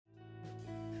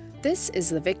This is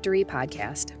the Victory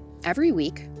Podcast. Every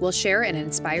week, we'll share an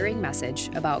inspiring message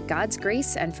about God's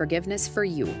grace and forgiveness for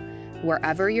you,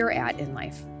 wherever you're at in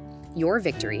life. Your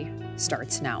victory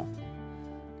starts now.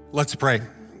 Let's pray.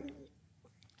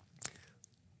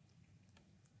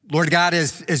 Lord God,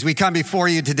 as we come before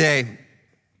you today,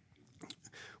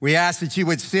 we ask that you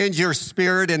would send your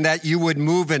Spirit and that you would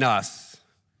move in us,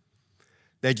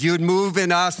 that you would move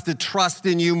in us to trust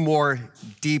in you more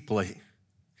deeply,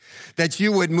 that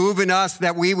you would move in us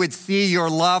that we would see your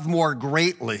love more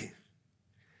greatly,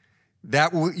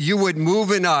 that you would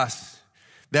move in us,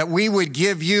 that we would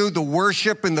give you the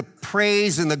worship and the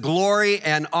praise and the glory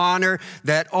and honor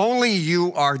that only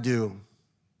you are due.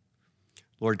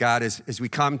 Lord God, as we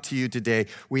come to you today,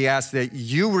 we ask that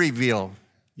you reveal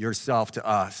yourself to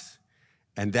us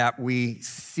and that we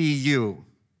see you,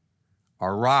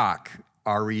 our rock,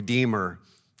 our Redeemer,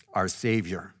 our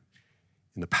Savior.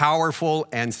 In the powerful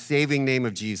and saving name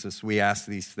of Jesus, we ask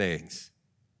these things.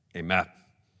 Amen.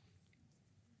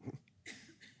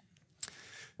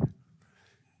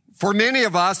 For many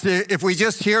of us, if we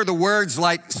just hear the words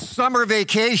like summer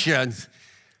vacations,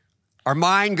 our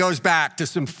mind goes back to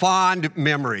some fond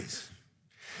memories.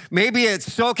 Maybe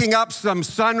it's soaking up some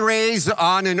sun rays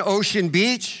on an ocean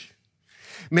beach.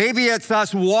 Maybe it's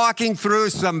us walking through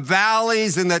some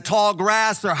valleys in the tall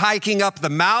grass or hiking up the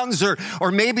mountains or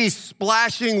maybe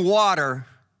splashing water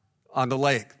on the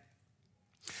lake.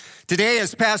 Today,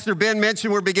 as Pastor Ben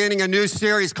mentioned, we're beginning a new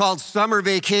series called Summer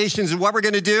Vacations. And what we're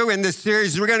going to do in this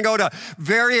series is we're going to go to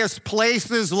various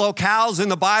places, locales in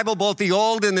the Bible, both the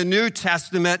Old and the New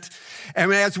Testament.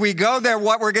 And as we go there,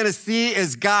 what we're going to see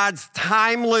is God's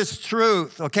timeless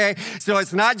truth, okay? So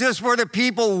it's not just for the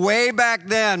people way back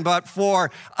then, but for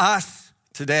us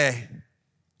today.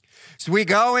 So we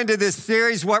go into this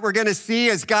series, what we're going to see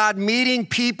is God meeting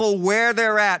people where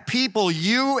they're at. People,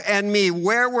 you and me,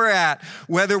 where we're at,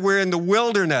 whether we're in the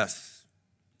wilderness,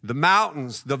 the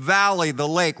mountains, the valley, the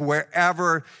lake,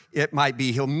 wherever it might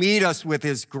be. He'll meet us with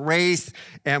his grace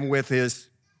and with his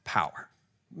power.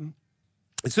 And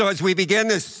so as we begin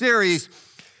this series,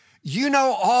 you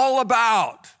know all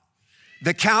about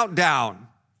the countdown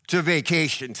to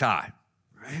vacation time,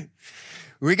 right?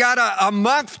 We got a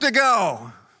month to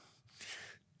go.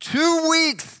 2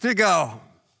 weeks to go,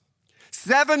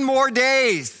 7 more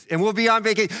days, and we'll be on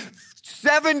vacation.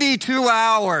 72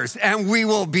 hours, and we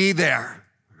will be there.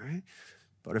 Right?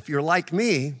 But if you're like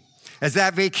me, as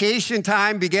that vacation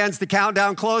time begins to count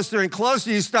down closer and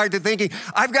closer, you start to thinking,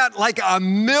 I've got like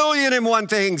 1,000,001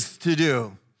 things to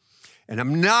do, and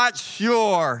I'm not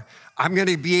sure I'm going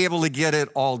to be able to get it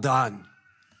all done.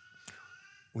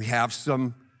 We have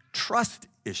some trust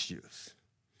issues.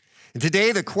 And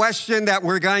today, the question that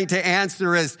we're going to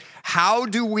answer is, how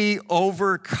do we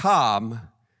overcome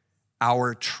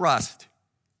our trust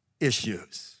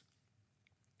issues?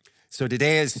 So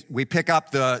today, as we pick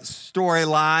up the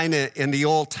storyline in the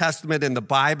Old Testament in the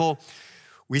Bible,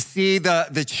 we see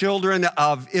the children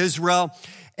of Israel,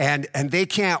 and they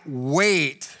can't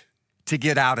wait to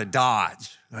get out of Dodge,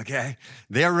 okay?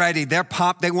 They're ready, they're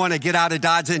pumped, they want to get out of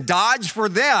Dodge. And Dodge for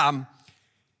them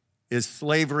is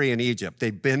slavery in Egypt.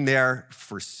 They've been there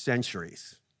for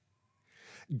centuries.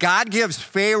 God gives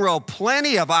Pharaoh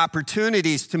plenty of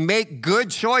opportunities to make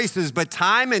good choices, but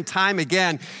time and time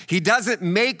again, he doesn't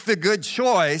make the good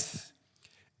choice.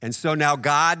 And so now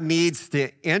God needs to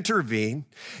intervene.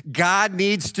 God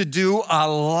needs to do a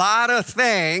lot of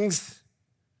things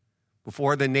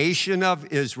before the nation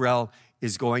of Israel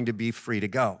is going to be free to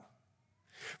go.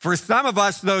 For some of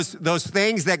us, those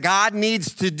things that God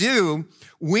needs to do,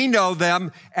 we know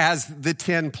them as the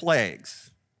 10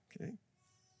 plagues. Okay?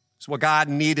 It's what God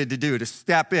needed to do to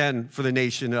step in for the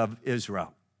nation of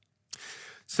Israel.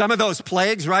 Some of those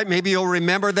plagues, right? Maybe you'll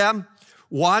remember them.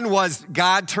 One was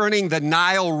God turning the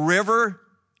Nile River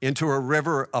into a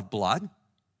river of blood.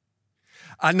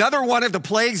 Another one of the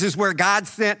plagues is where God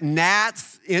sent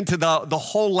gnats into the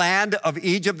whole land of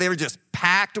Egypt. They were just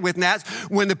packed with gnats.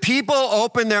 When the people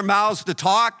opened their mouths to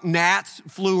talk, gnats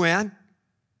flew in.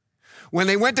 When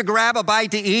they went to grab a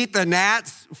bite to eat, the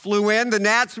gnats flew in. The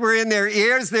gnats were in their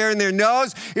ears, they're in their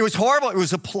nose. It was horrible. It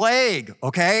was a plague,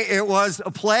 okay? It was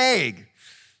a plague.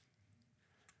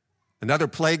 Another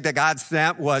plague that God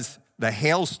sent was the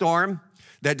hailstorm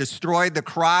that destroyed the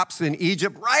crops in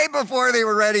Egypt right before they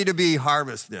were ready to be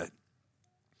harvested.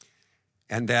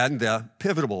 And then the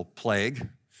pivotal plague,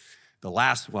 the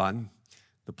last one,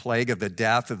 the plague of the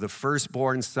death of the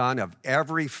firstborn son of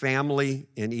every family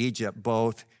in Egypt,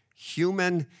 both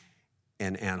human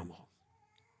and animal.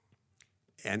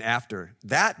 And after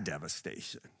that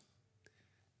devastation,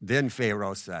 then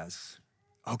Pharaoh says,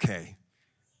 okay,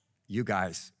 you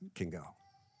guys can go.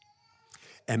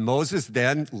 And Moses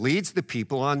then leads the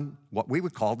people on what we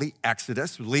would call the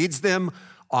Exodus, leads them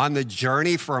on the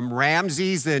journey from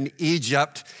Ramses in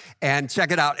Egypt. And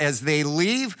check it out, as they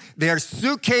leave, their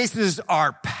suitcases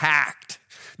are packed.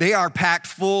 They are packed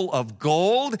full of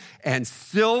gold and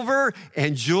silver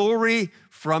and jewelry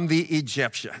from the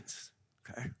Egyptians,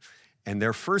 okay? And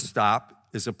their first stop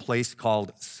is a place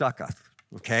called Succoth,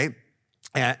 okay?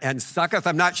 And Succoth,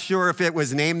 I'm not sure if it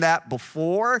was named that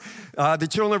before the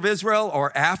children of Israel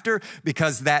or after,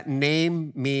 because that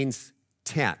name means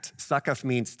tent. Succoth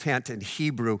means tent in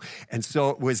Hebrew. And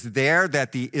so it was there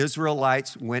that the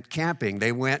Israelites went camping.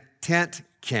 They went tent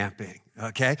camping,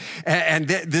 okay? And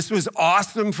this was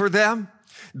awesome for them.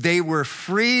 They were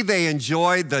free. They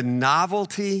enjoyed the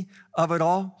novelty of it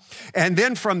all. And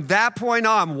then from that point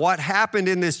on, what happened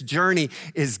in this journey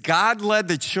is God led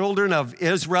the children of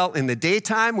Israel in the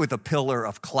daytime with a pillar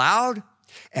of cloud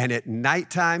and at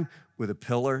nighttime with a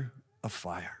pillar of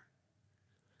fire.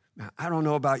 Now, I don't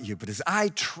know about you, but as I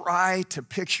try to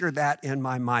picture that in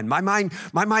my mind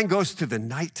goes to the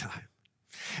nighttime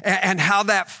and how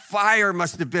that fire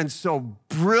must have been so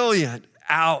brilliant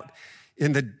out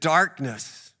in the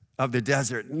darkness of the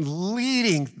desert and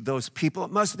leading those people.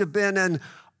 It must have been an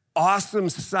awesome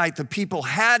sight. The people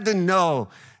had to know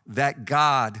that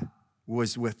God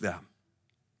was with them.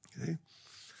 Okay?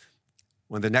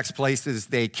 One of the next places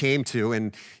they came to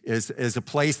and is a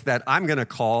place that I'm going to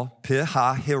call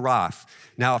Pi-hahiroth.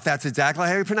 Now, if that's exactly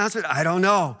how you pronounce it, I don't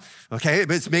know. Okay,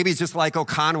 but maybe just like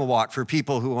Oconomowoc for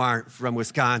people who aren't from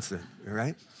Wisconsin. All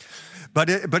right, but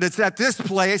it's at this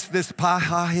place, this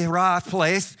Pi-hahiroth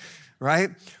place, right,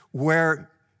 where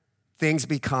things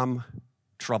become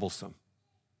troublesome.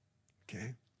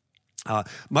 Okay,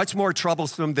 much more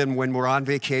troublesome than when we're on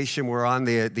vacation, we're on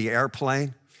the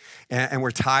airplane. And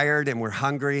we're tired and we're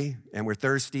hungry and we're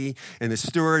thirsty. And the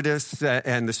stewardess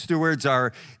and the stewards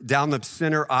are down the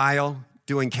center aisle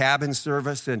doing cabin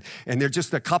service. And they're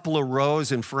just a couple of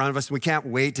rows in front of us. We can't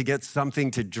wait to get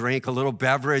something to drink, a little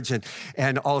beverage.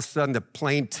 And all of a sudden the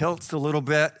plane tilts a little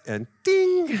bit and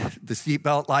ding, the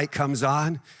seatbelt light comes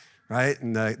on, right?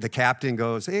 And the captain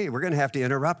goes, hey, we're going to have to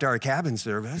interrupt our cabin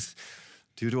service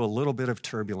due to a little bit of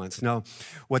turbulence. No,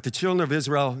 what the children of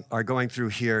Israel are going through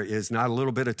here is not a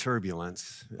little bit of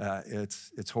turbulence.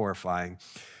 It's horrifying.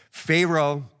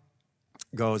 Pharaoh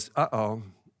goes, uh-oh,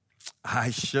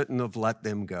 I shouldn't have let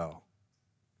them go.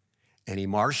 And he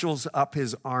marshals up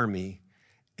his army,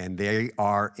 and they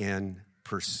are in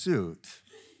pursuit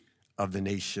of the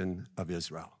nation of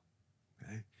Israel.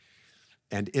 Okay?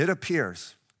 And it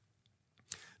appears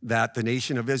that the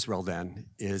nation of Israel then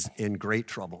is in great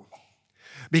trouble.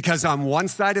 Because on one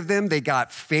side of them, they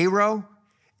got Pharaoh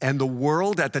and the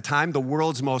world, at the time, the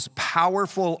world's most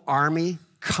powerful army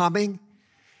coming.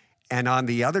 And on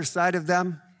the other side of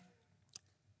them,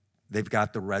 they've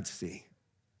got the Red Sea.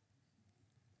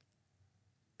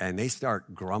 And they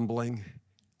start grumbling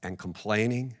and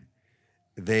complaining.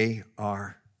 They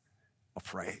are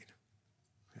afraid.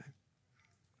 Okay?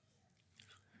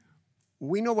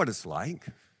 We know what it's like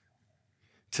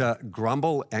to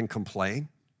grumble and complain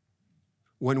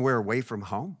when we're away from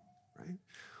home, right?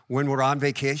 When we're on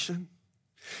vacation.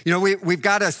 You know, we've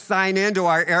got to sign into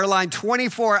our airline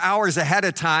 24 hours ahead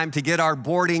of time to get our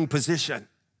boarding position,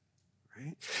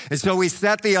 right? And so we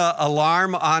set the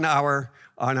alarm on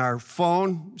our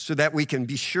phone so that we can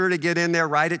be sure to get in there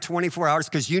right at 24 hours,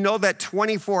 because you know that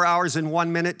 24 hours and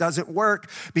 1 minute doesn't work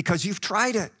because you've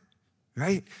tried it,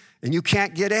 right? And you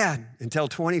can't get in until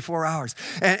 24 hours.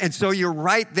 And so you're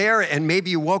right there, and maybe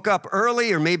you woke up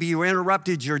early or maybe you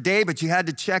interrupted your day, but you had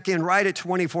to check in right at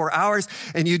 24 hours.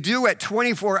 And you do at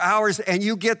 24 hours, and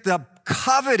you get the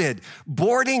coveted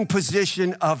boarding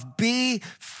position of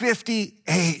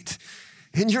B58.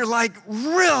 And you're like,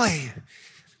 really?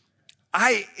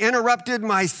 I interrupted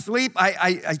my sleep.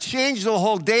 I changed the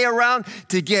whole day around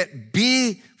to get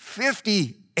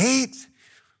B58.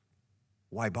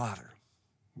 Why bother?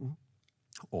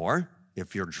 Or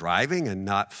if you're driving and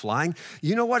not flying,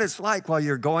 you know what it's like while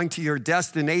you're going to your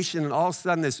destination and all of a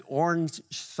sudden this orange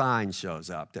sign shows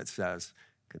up that says,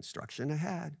 construction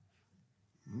ahead.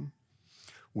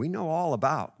 We know all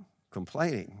about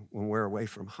complaining when we're away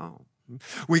from home.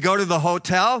 We go to the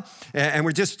hotel and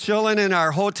we're just chilling in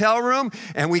our hotel room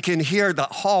and we can hear the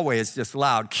hallway is just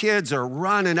loud. Kids are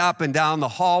running up and down the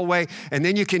hallway, and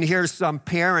then you can hear some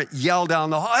parent yell down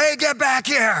the hall, hey, get back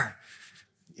here.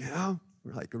 You know?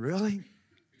 We're like, really?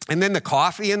 And then the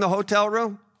coffee in the hotel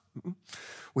room?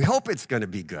 We hope it's going to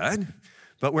be good,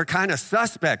 but we're kind of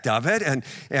suspect of it. And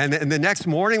the next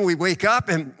morning we wake up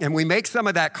and we make some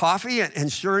of that coffee, and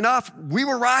sure enough, we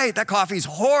were right. That coffee's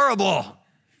horrible.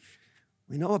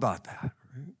 We know about that.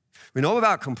 We know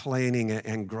about complaining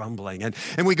and grumbling. And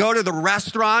we go to the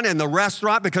restaurant, and the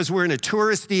restaurant, because we're in a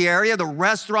touristy area, the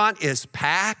restaurant is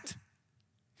packed.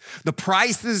 The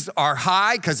prices are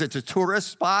high because it's a tourist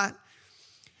spot.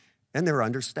 And they're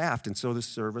understaffed, and so the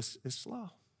service is slow.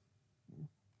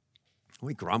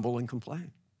 We grumble and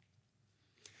complain.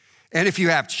 And if you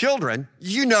have children,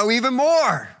 you know even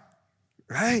more,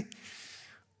 right?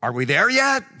 Are we there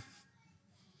yet?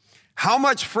 How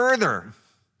much further?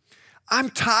 I'm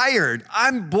tired.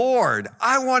 I'm bored.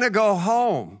 I want to go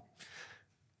home.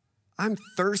 I'm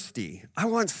thirsty. I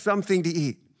want something to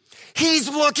eat. He's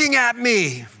looking at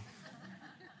me.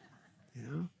 You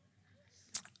know?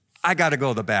 I got to go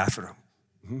to the bathroom.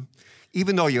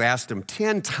 Even though you asked them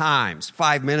 10 times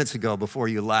 5 minutes ago before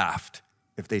you left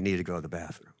if they need to go to the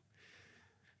bathroom.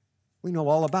 We know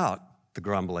all about the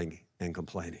grumbling and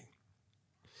complaining.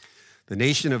 The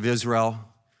nation of Israel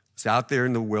was out there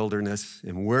in the wilderness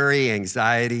in worry,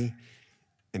 anxiety,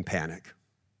 and panic.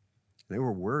 They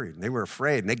were worried, and they were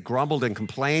afraid, and they grumbled and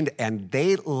complained, and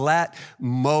they let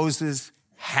Moses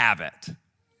have it,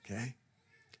 okay?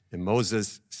 And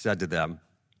Moses said to them,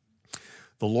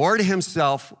 "The Lord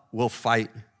himself will fight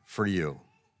for you.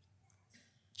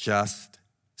 Just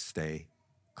stay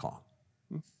calm."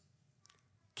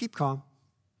 Keep calm.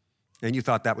 And you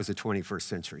thought that was a 21st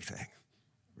century thing,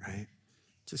 right?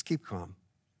 Just keep calm.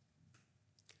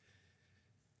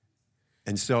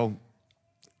 And so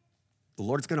the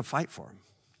Lord's going to fight for him.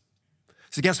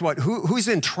 So guess what? Who's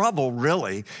in trouble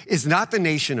really is not the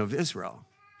nation of Israel,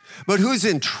 but who's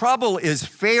in trouble is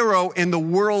Pharaoh and the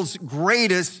world's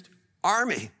greatest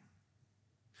army.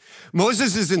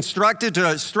 Moses is instructed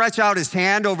to stretch out his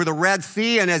hand over the Red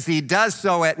Sea, and as he does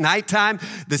so at nighttime,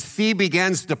 the sea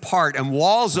begins to part and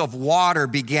walls of water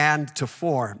began to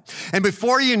form. And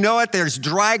before you know it, there's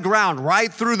dry ground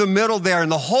right through the middle there, and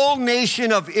the whole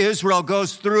nation of Israel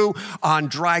goes through on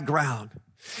dry ground.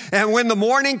 And when the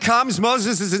morning comes,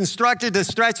 Moses is instructed to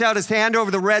stretch out his hand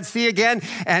over the Red Sea again.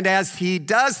 And as he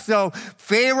does so,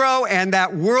 Pharaoh and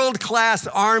that world-class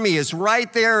army is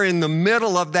right there in the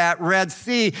middle of that Red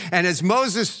Sea. And as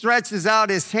Moses stretches out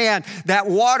his hand, that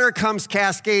water comes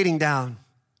cascading down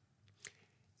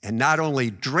and not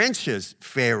only drenches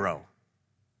Pharaoh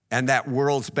and that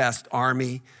world's best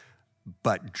army,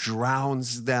 but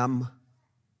drowns them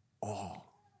all.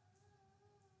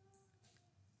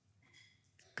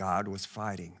 God was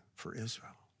fighting for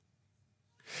Israel.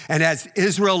 And as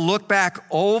Israel looked back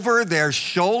over their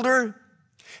shoulder,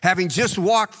 having just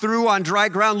walked through on dry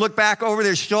ground, looked back over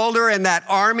their shoulder and that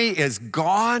army is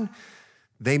gone,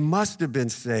 they must have been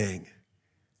saying,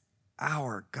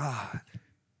 "Our God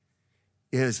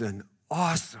is an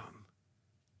awesome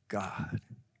God."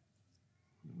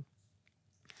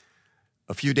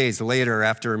 A few days later,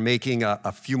 after making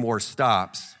a few more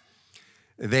stops,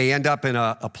 they end up in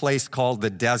a place called the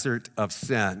Desert of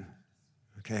Sin,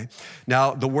 okay?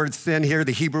 Now, the word sin here,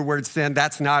 the Hebrew word sin,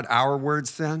 that's not our word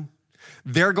sin.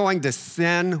 They're going to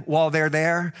sin while they're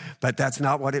there, but that's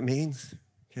not what it means,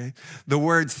 okay? The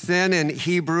word sin in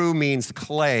Hebrew means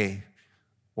clay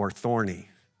or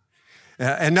thorny.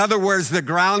 In other words, the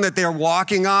ground that they're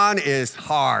walking on is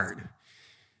hard,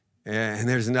 and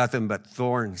there's nothing but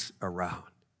thorns around.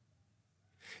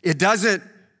 It doesn't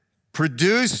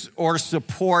produce or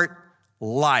support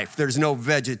life. There's no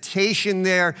vegetation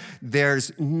there.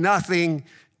 There's nothing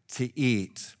to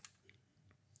eat.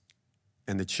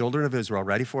 And the children of Israel,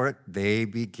 ready for it? They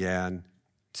began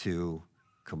to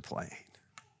complain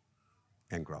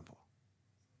and grumble.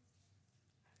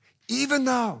 Even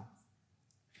though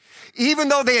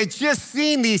they had just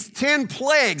seen these 10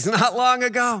 plagues not long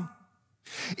ago,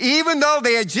 even though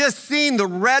they had just seen the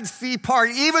Red Sea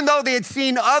part, even though they had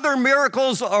seen other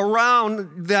miracles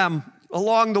around them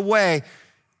along the way,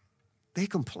 they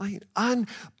complained.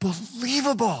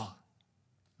 Unbelievable.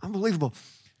 Unbelievable.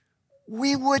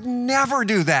 We would never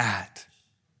do that.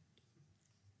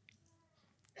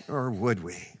 Or would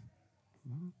we?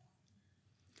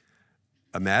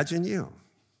 Imagine you.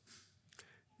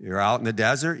 You're out in the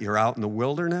desert, you're out in the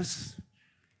wilderness,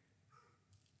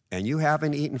 and you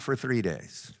haven't eaten for 3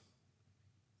 days.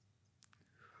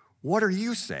 What are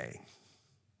you saying?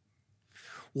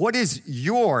 What is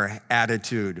your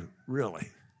attitude,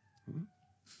 really?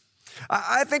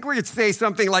 I think we could say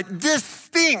something like, "This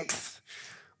stinks,"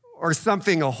 or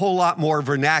something a whole lot more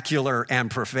vernacular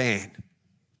and profane.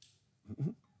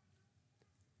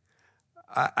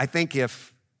 I think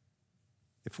if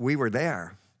we were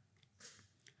there,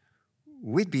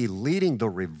 we'd be leading the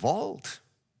revolt.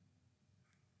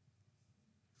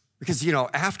 Because,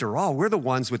 after all, we're the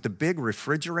ones with the big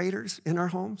refrigerators in our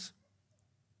homes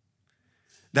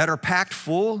that are packed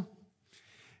full.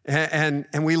 And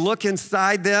we look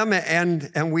inside them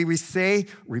and we say,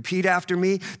 repeat after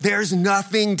me, there's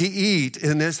nothing to eat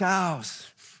in this house.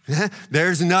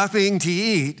 There's nothing to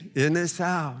eat in this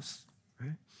house.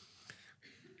 Right?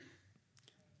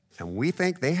 And we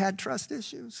think they had trust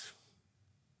issues.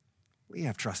 We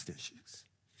have trust issues.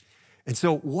 And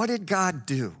so what did God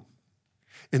do?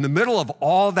 In the middle of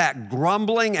all that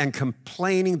grumbling and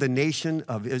complaining the nation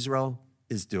of Israel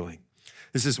is doing.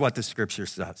 This is what the scripture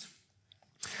says.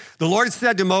 The Lord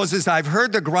said to Moses, I've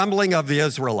heard the grumbling of the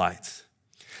Israelites.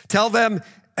 Tell them,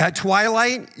 at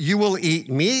twilight you will eat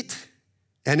meat,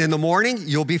 and in the morning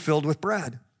you'll be filled with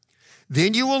bread.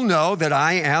 Then you will know that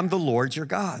I am the Lord your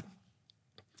God.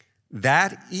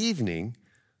 That evening,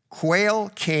 quail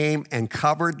came and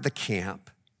covered the camp.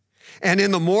 And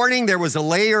in the morning there was a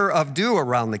layer of dew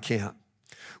around the camp.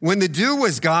 When the dew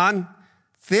was gone,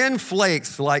 thin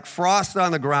flakes like frost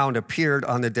on the ground appeared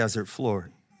on the desert floor.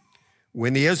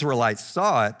 When the Israelites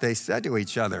saw it, they said to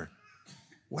each other,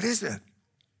 what is it?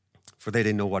 For they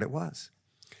didn't know what it was.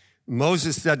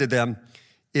 Moses said to them,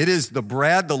 it is the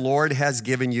bread the Lord has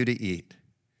given you to eat.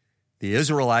 The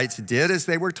Israelites did as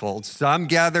they were told. Some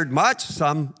gathered much,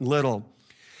 some little.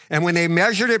 And when they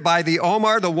measured it by the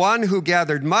omer, the one who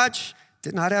gathered much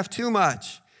did not have too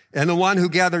much, and the one who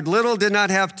gathered little did not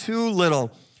have too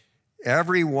little.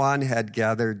 Everyone had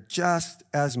gathered just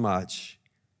as much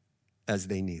as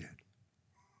they needed.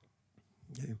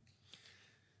 Okay.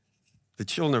 The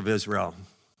children of Israel,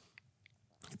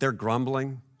 they're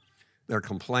grumbling, they're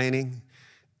complaining,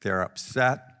 they're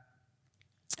upset,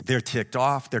 they're ticked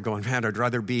off, they're going, man, I'd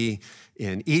rather be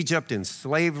in Egypt in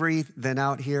slavery than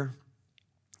out here.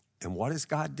 And what does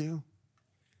God do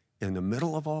in the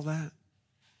middle of all that?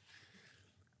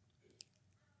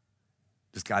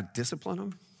 Does God discipline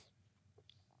them?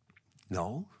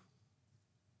 No.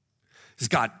 Does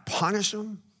God punish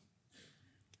them?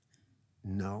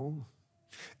 No.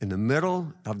 In the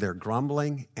middle of their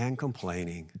grumbling and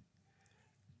complaining,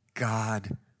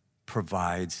 God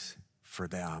provides for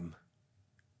them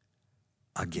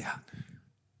again.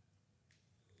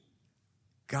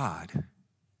 God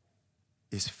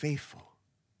is faithful.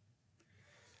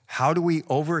 How do we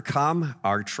overcome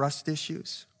our trust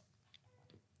issues?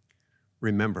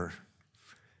 Remember,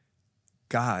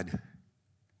 God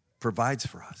provides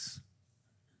for us.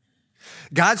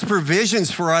 God's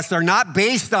provisions for us are not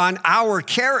based on our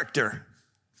character.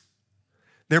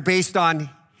 They're based on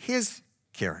his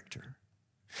character.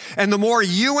 And the more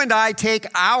you and I take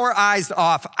our eyes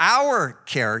off our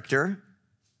character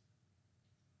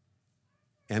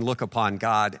and look upon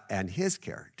God and his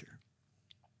character,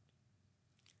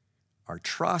 our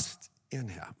trust in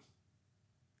him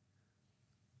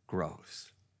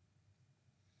grows.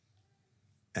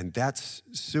 And that's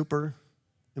super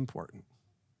important.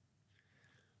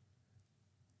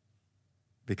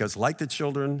 Because like the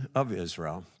children of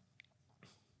Israel,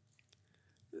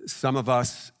 some of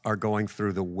us are going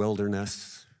through the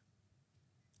wilderness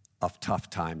of tough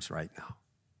times right now.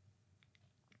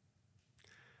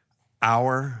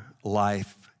 Our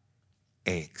life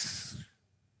aches.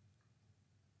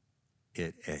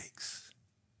 It aches.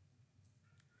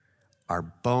 Our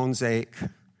bones ache.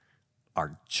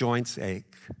 Our joints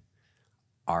ache.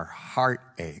 Our heart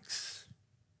aches.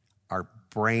 Our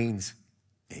brains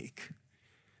ache.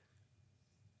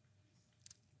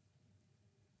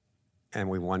 And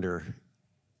we wonder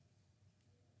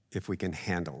if we can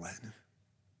handle it.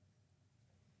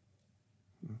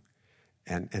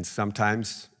 And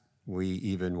sometimes we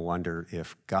even wonder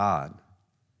if God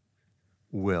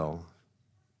will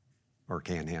or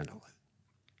can handle it.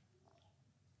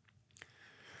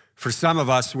 For some of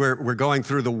us, we're going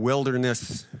through the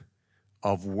wilderness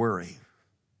of worry.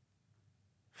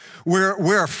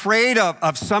 We're afraid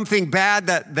of something bad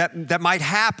that might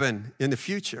happen in the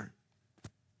future.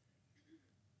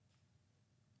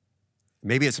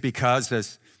 Maybe it's because,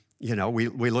 as you know, we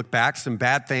look back, some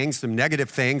bad things, some negative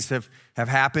things have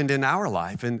happened in our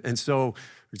life. And so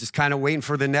we're just kind of waiting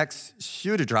for the next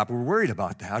shoe to drop. We're worried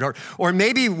about that. Or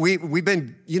maybe we've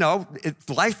been,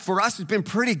 life for us has been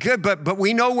pretty good, but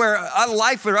we know where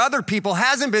life for other people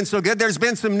hasn't been so good. There's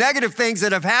been some negative things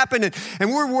that have happened, and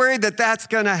we're worried that that's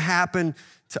going to happen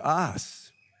to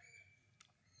us.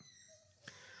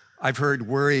 I've heard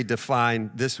worry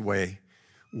defined this way.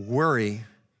 Worry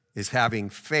is having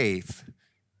faith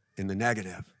in the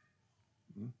negative.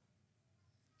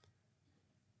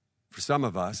 For some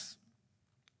of us,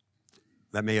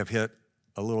 that may have hit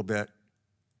a little bit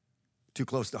too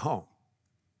close to home.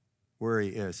 Worry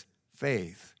is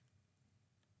faith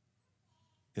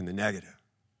in the negative.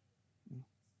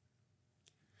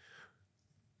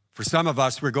 For some of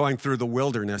us, we're going through the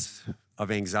wilderness of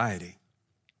anxiety.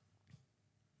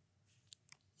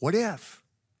 What if?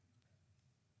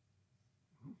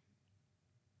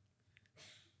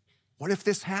 What if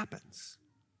this happens?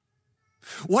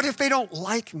 What if they don't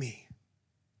like me?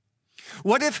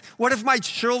 What if my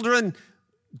children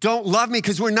don't love me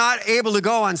because we're not able to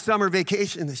go on summer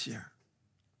vacation this year?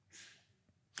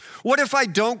 What if I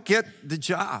don't get the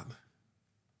job?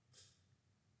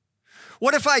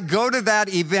 What if I go to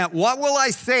that event? What will I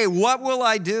say? What will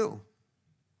I do?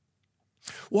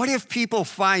 What if people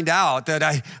find out that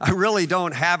I really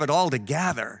don't have it all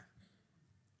together?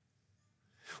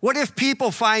 What if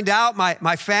people find out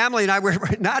my family and I were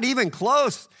not even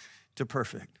close to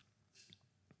perfect?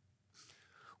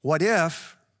 What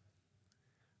if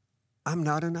I'm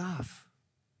not enough?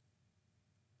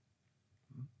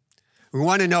 We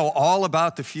want to know all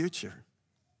about the future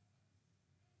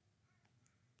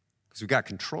because we've got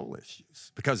control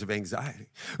issues because of anxiety.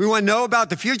 We want to know about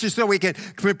the future so we can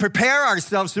prepare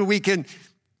ourselves so we can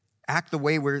act the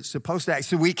way we're supposed to act,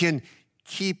 so we can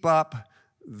keep up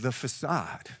the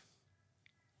facade.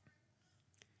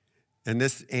 And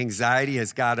this anxiety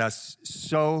has got us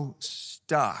so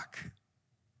stuck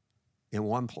in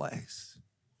one place.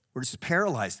 We're just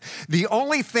paralyzed. The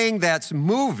only thing that's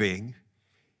moving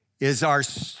is our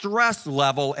stress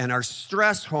level and our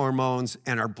stress hormones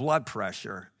and our blood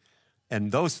pressure.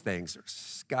 And those things are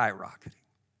skyrocketing.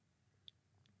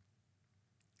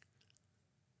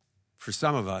 For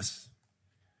some of us,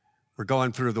 we're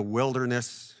going through the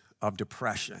wilderness of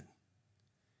depression,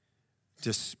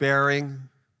 despairing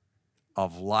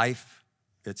of life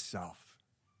itself.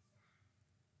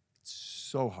 It's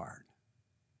so hard.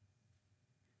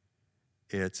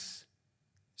 It's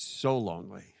so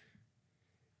lonely.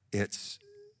 It's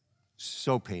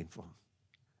so painful.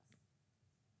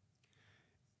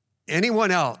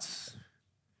 Anyone else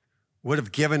would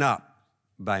have given up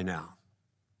by now.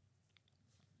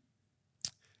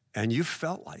 And you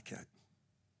felt like it.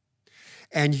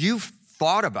 And you've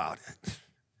thought about it.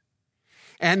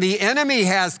 And the enemy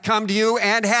has come to you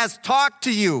and has talked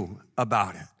to you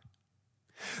about it.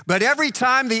 But every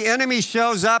time the enemy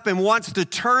shows up and wants to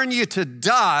turn you to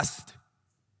dust,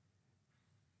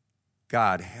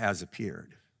 God has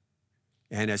appeared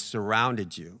and has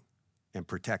surrounded you and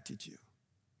protected you.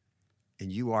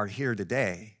 And you are here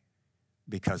today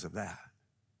because of that.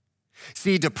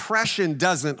 See, depression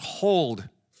doesn't hold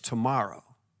tomorrow.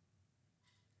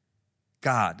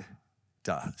 God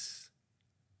does.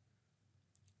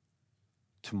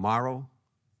 Tomorrow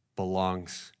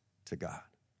belongs to God.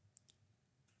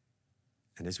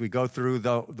 And as we go through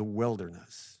the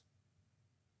wilderness,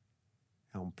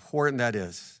 how important that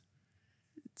is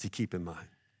to keep in mind.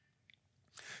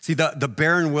 See, the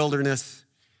barren wilderness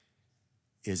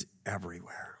is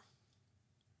everywhere.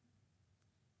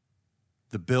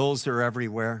 The bills are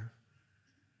everywhere.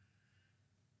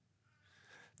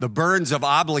 The burdens of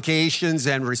obligations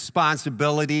and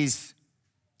responsibilities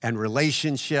and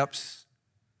relationships,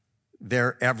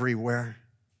 they're everywhere.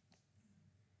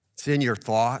 It's in your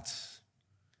thoughts.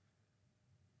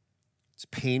 It's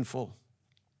painful.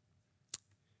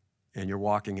 And you're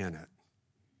walking in it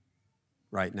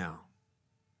right now.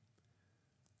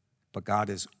 But God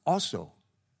is also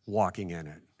walking in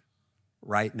it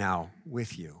right now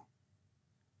with you.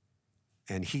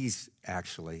 And He's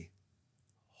actually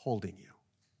holding you.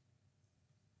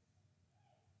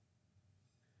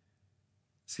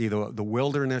 See, the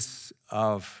wilderness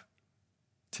of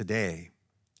today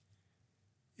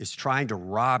is trying to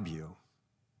rob you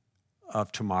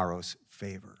of tomorrow's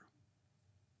favor.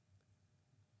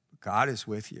 God is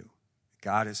with you.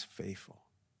 God is faithful.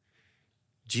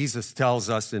 Jesus tells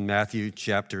us in Matthew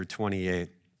chapter 28,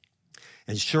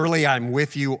 and surely I'm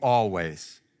with you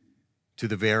always to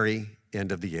the very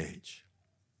end of the age.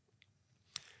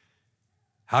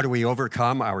 How do we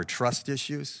overcome our trust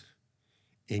issues?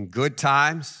 In good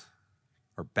times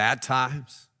or bad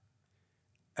times,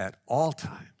 at all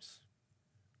times,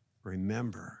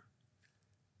 remember,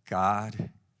 God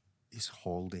is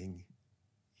holding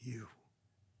you.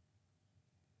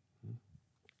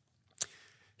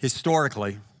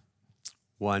 Historically,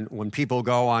 when people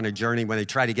go on a journey, when they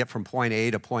try to get from point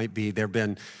A to point B, there have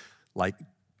been like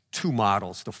two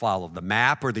models to follow, the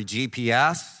map or the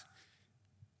GPS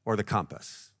or the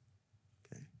compass.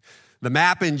 The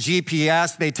map and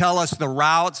GPS, they tell us the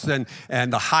routes and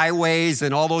the highways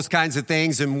and all those kinds of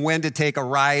things and when to take a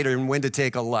right and when to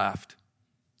take a left.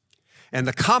 And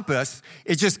the compass,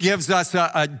 it just gives us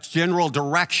a general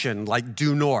direction, like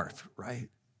due north, right?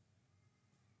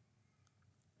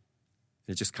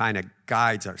 It just kind of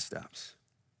guides our steps.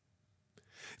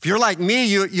 If you're like me,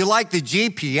 you like the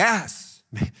GPS.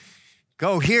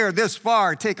 Go here, this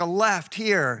far, take a left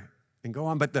here, and go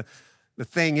on. But the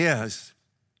thing is,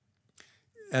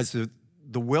 as the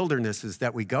wildernesses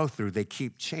that we go through, they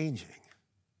keep changing.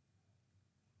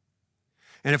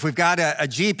 And if we've got a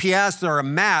GPS or a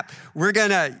map, we're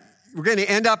gonna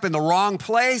end up in the wrong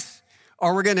place,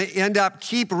 or we're gonna end up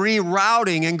keep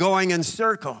rerouting and going in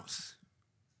circles.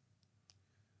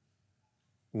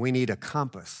 We need a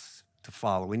compass to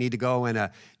follow. We need to go in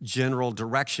a general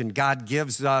direction. God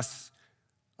gives us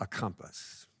a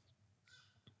compass.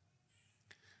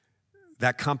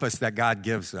 That compass that God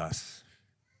gives us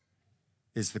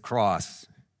is the cross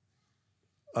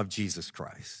of Jesus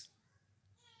Christ.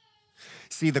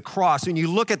 See, the cross, when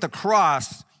you look at the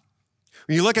cross,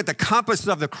 when you look at the compass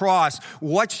of the cross,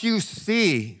 what you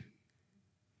see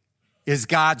is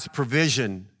God's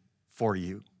provision for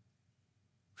you.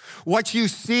 What you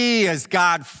see is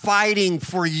God fighting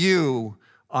for you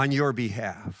on your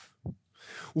behalf.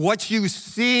 What you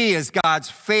see is God's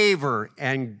favor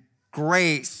and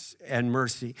grace and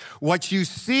mercy. What you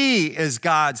see is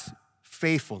God's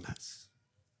faithfulness.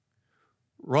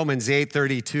 Romans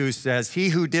 8:32 says, "He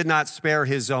who did not spare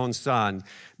his own son,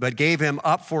 but gave him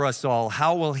up for us all,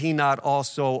 how will he not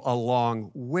also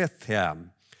along with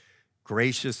him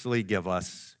graciously give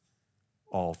us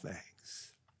all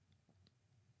things?"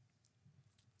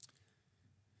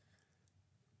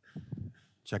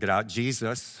 Check it out.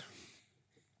 Jesus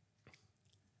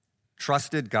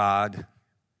trusted God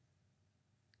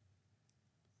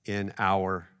in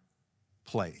our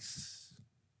place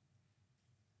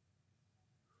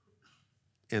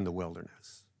in the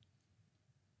wilderness.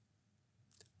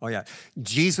 Oh yeah,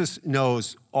 Jesus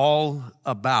knows all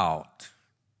about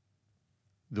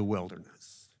the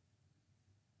wilderness.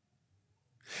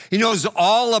 He knows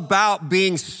all about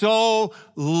being so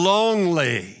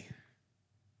lonely.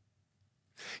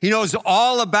 He knows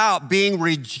all about being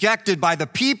rejected by the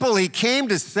people he came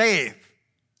to save.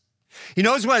 He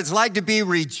knows what it's like to be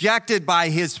rejected by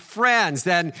his friends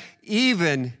and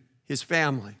even his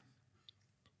family.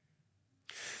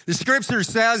 The scripture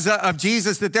says of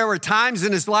Jesus that there were times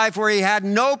in his life where he had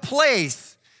no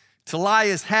place to lie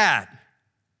his head.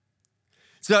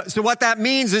 So what that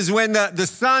means is when the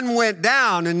sun went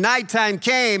down and nighttime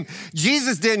came,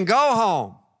 Jesus didn't go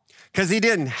home because he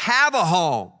didn't have a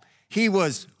home. He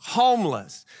was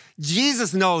homeless.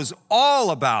 Jesus knows all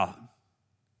about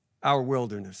our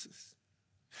wildernesses.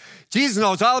 Jesus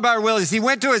knows all about our wilderness. He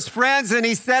went to his friends and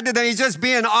he said to them, he's just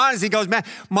being honest. He goes, "Man,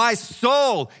 my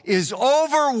soul is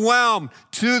overwhelmed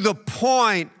to the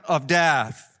point of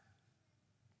death."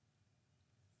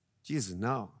 Jesus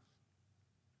knows.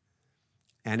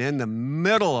 And in the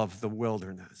middle of the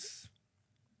wilderness,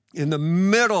 in the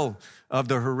middle of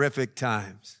the horrific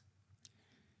times,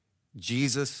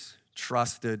 Jesus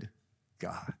trusted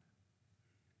God.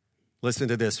 Listen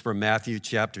to this from Matthew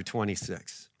chapter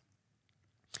 26.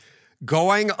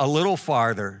 Going a little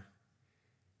farther,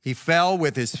 he fell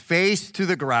with his face to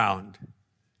the ground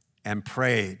and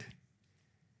prayed,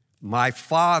 "My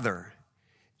Father,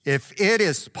 if it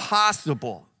is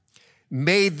possible,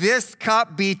 may this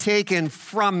cup be taken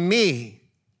from me,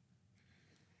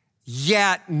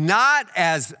 yet not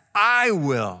as I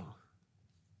will,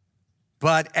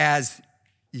 but as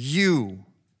you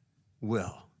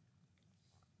will."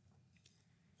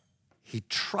 He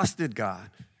trusted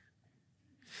God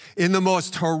in the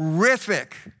most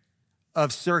horrific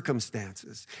of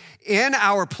circumstances, in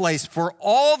our place, for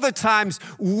all the times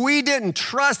we didn't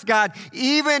trust God,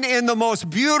 even in the most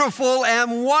beautiful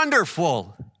and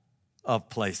wonderful of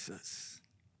places.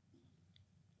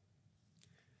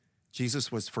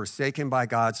 Jesus was forsaken by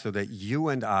God so that you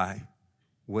and I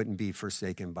wouldn't be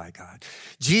forsaken by God.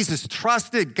 Jesus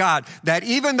trusted God that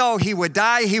even though he would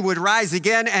die, he would rise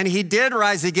again, and he did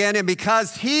rise again. And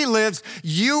because he lives,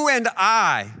 you and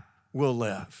I will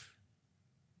live.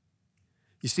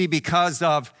 You see, because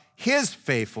of his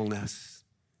faithfulness,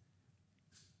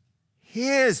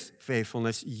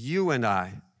 you and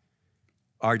I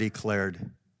are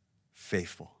declared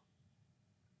faithful.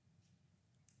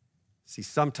 See,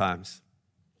 sometimes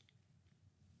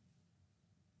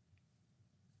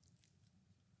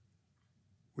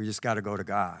we just got to go to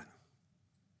God.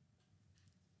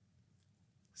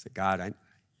 Say, "God,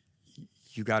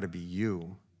 you got to be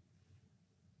you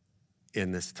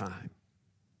in this time."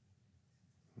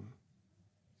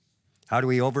 How do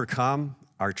we overcome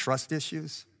our trust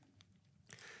issues?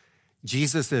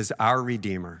 Jesus is our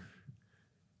Redeemer,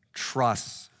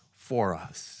 trusts for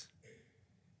us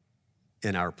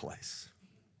in our place.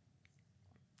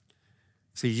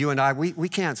 See, you and I, we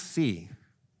can't see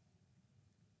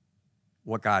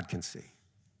what God can see.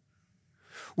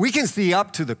 We can see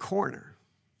up to the corner,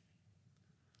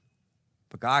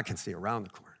 but God can see around the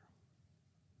corner.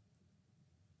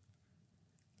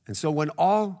 And so when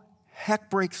all heck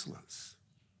breaks loose,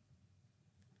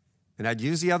 and I'd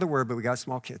use the other word, but we got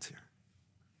small kids here.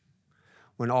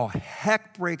 When all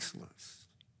heck breaks loose,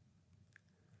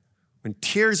 when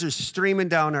tears are streaming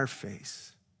down our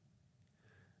face,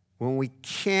 when we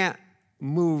can't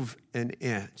move an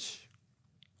inch,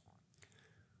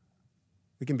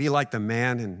 we can be like the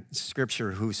man in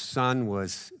Scripture whose son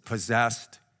was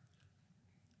possessed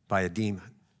by a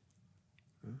demon.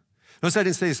 Notice I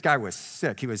didn't say this guy was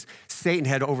sick. Satan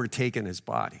had overtaken his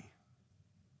body.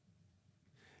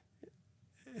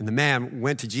 And the man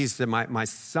went to Jesus and said, my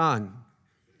son,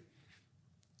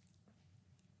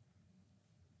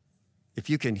 if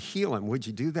you can heal him, would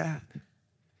you do that?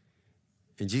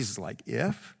 And Jesus is like,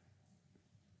 if?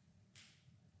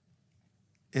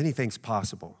 Anything's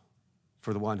possible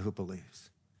for the one who believes.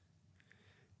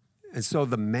 And so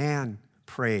the man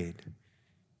prayed.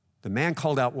 The man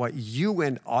called out what you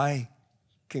and I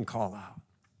can call out.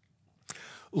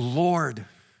 Lord,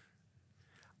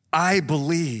 I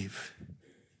believe.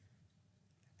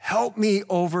 Help me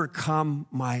overcome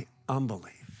my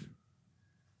unbelief.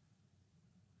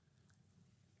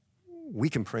 We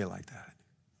can pray like that.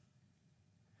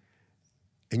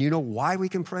 And you know why we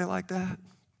can pray like that?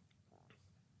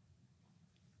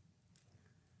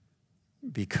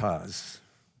 Because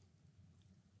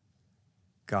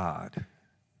God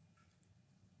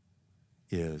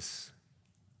is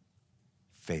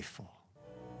faithful.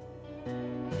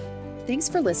 Thanks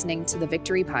for listening to the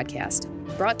Victory Podcast,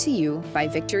 brought to you by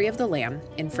Victory of the Lamb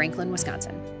in Franklin,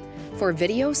 Wisconsin. For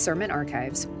video sermon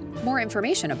archives, more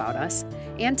information about us,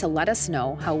 and to let us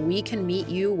know how we can meet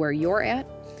you where you're at,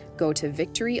 go to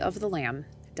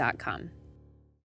victoryofthelamb.com.